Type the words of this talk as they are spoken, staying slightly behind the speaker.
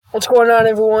What's going on,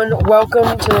 everyone?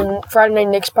 Welcome to the Friday Night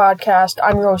Knicks podcast.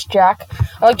 I'm your host, Jack.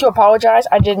 I'd like to apologize.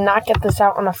 I did not get this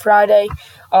out on a Friday.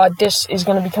 This is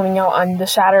going to be coming out on the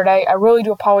Saturday. I really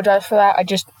do apologize for that.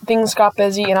 Things got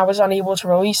busy and I was unable to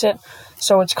release it.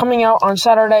 So it's coming out on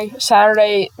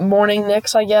Saturday morning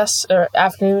Knicks, I guess, or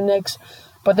afternoon Knicks.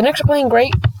 But the Knicks are playing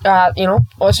great.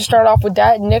 Let's just start off with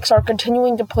that. Knicks are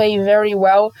continuing to play very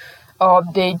well.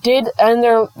 They did end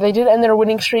their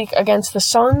winning streak against the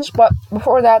Suns, but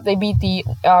before that they beat the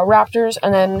Raptors,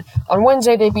 and then on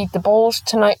Wednesday they beat the Bulls.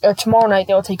 Tomorrow night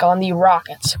they'll take on the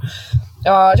Rockets.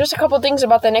 Just a couple of things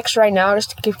about the Knicks right now,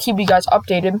 just to keep you guys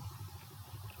updated.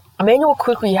 Emmanuel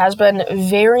Quickly has been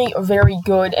very, very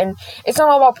good, and it's not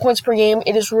all about points per game.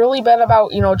 It has really been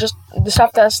about, just the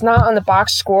stuff that's not on the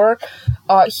box score.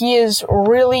 He is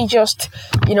really just,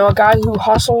 a guy who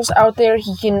hustles out there.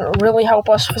 He can really help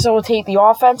us facilitate the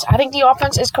offense. I think the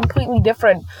offense is completely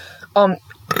different. I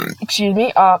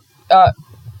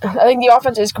think the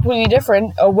offense is completely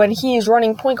different when he is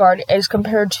running point guard as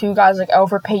compared to guys like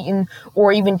Elfrid Payton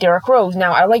or even Derrick Rose.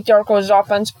 Now, I like Derrick Rose's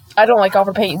offense. I don't like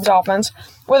Elfrid Payton's offense.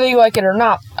 Whether you like it or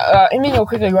not, Emmanuel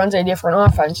Quickly runs a different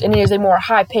offense, and it is a more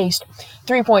high-paced,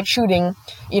 three-point shooting,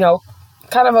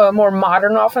 kind of a more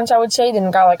modern offense, I would say, than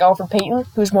a guy like Elfrid Payton,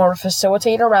 who's more of a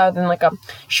facilitator rather than like a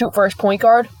shoot-first point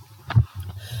guard.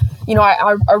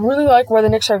 I really like where the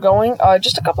Knicks are going.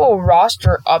 Just a couple of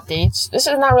roster updates. This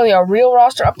is not really a real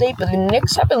roster update, but the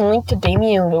Knicks have been linked to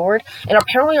Damian Lillard and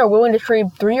apparently are willing to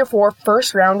trade 3 or 4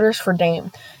 first-rounders for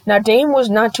Dame. Now, Dame was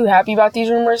not too happy about these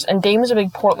rumors, and Dame is a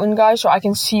big Portland guy, so I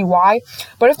can see why.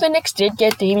 But if the Knicks did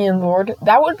get Damian Lillard,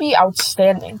 that would be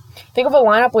outstanding. Think of a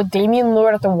lineup with Damian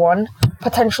Lillard at the 1,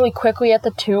 potentially Quickly at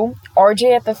the 2,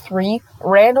 RJ at the 3,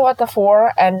 Randall at the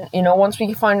 4, and, once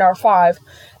we find our 5,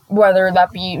 whether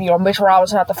that be, Mitchell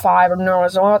Robinson at the 5 or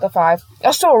Nerlens Noel at the 5,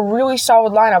 that's still a really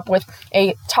solid lineup with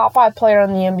a top 5 player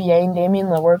in the NBA in Damian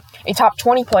Lillard, a top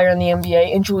 20 player in the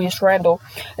NBA in Julius Randle,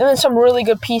 and then some really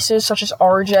good pieces such as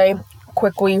RJ,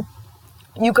 Quickly.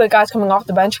 You good guys coming off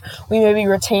the bench. We maybe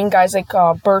retain guys like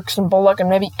Burks and Bullock and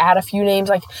maybe add a few names.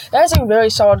 Like, that is a very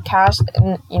solid cast,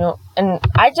 and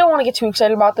I don't want to get too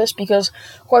excited about this because,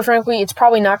 quite frankly, it's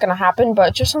probably not going to happen,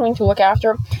 but just something to look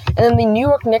after. And then the New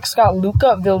York Knicks got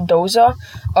Luca Vildoza.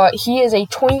 He is a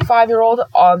 25-year-old,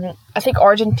 I think,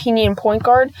 Argentinian point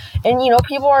guard, and,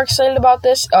 people are excited about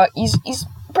this. He's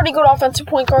a pretty good offensive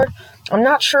point guard. I'm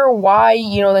not sure why,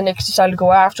 the Knicks decided to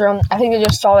go after him. I think they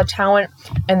just saw the talent,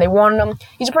 and they wanted him.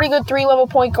 He's a pretty good 3-level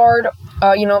point guard,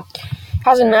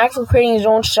 has a knack for creating his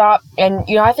own shot, and,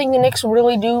 I think the Knicks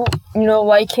really do,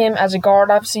 like him as a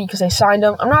guard, obviously, because they signed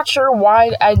him. I'm not sure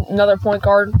why add another point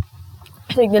guard.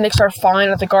 I think the Knicks are fine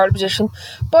at the guard position,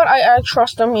 but I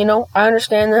trust them, I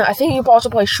understand that. I think he can also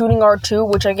play shooting guard too,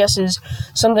 which I guess is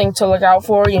something to look out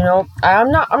for, I'm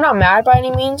not mad by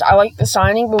any means. I like the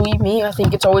signing, believe me. I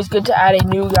think it's always good to add a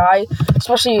new guy,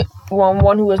 especially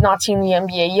one who has not seen the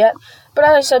NBA yet. But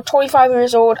as I said, 25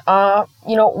 years old,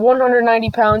 190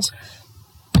 pounds.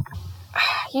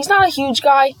 He's not a huge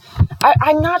guy.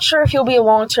 I'm not sure if he'll be a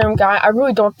long-term guy. I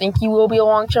really don't think he will be a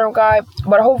long-term guy,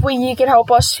 but hopefully he can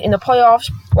help us in the playoffs,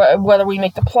 whether we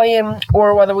make the play-in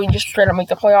or whether we just straight up make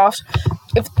the playoffs.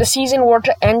 If the season were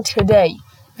to end today,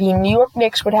 the New York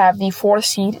Knicks would have the 4th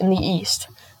seed in the East.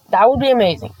 That would be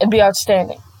amazing. It'd be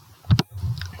outstanding.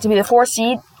 To be the 4th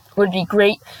seed would be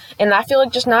great, and I feel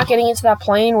like just not getting into that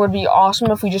play-in would be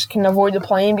awesome if we just can avoid the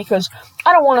play-in, because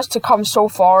I don't want us to come so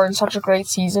far in such a great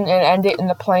season and end it in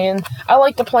the play-in. I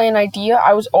like the play-in idea.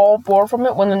 I was all bored from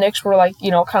it when the Knicks were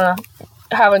kind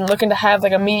of looking to have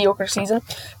like a mediocre season,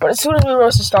 but as soon as we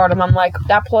rose to stardom, I'm like,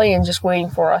 that play-in just waiting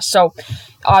for us. So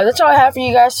that's all I have for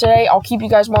you guys today. I'll keep you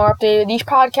guys more updated. These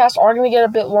podcasts are going to get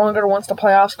a bit longer once the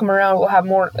playoffs come around. We'll have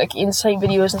more insight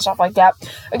videos and stuff like that.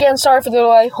 Again, sorry for the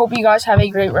delay. Hope you guys have a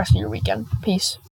great rest of your weekend. Peace.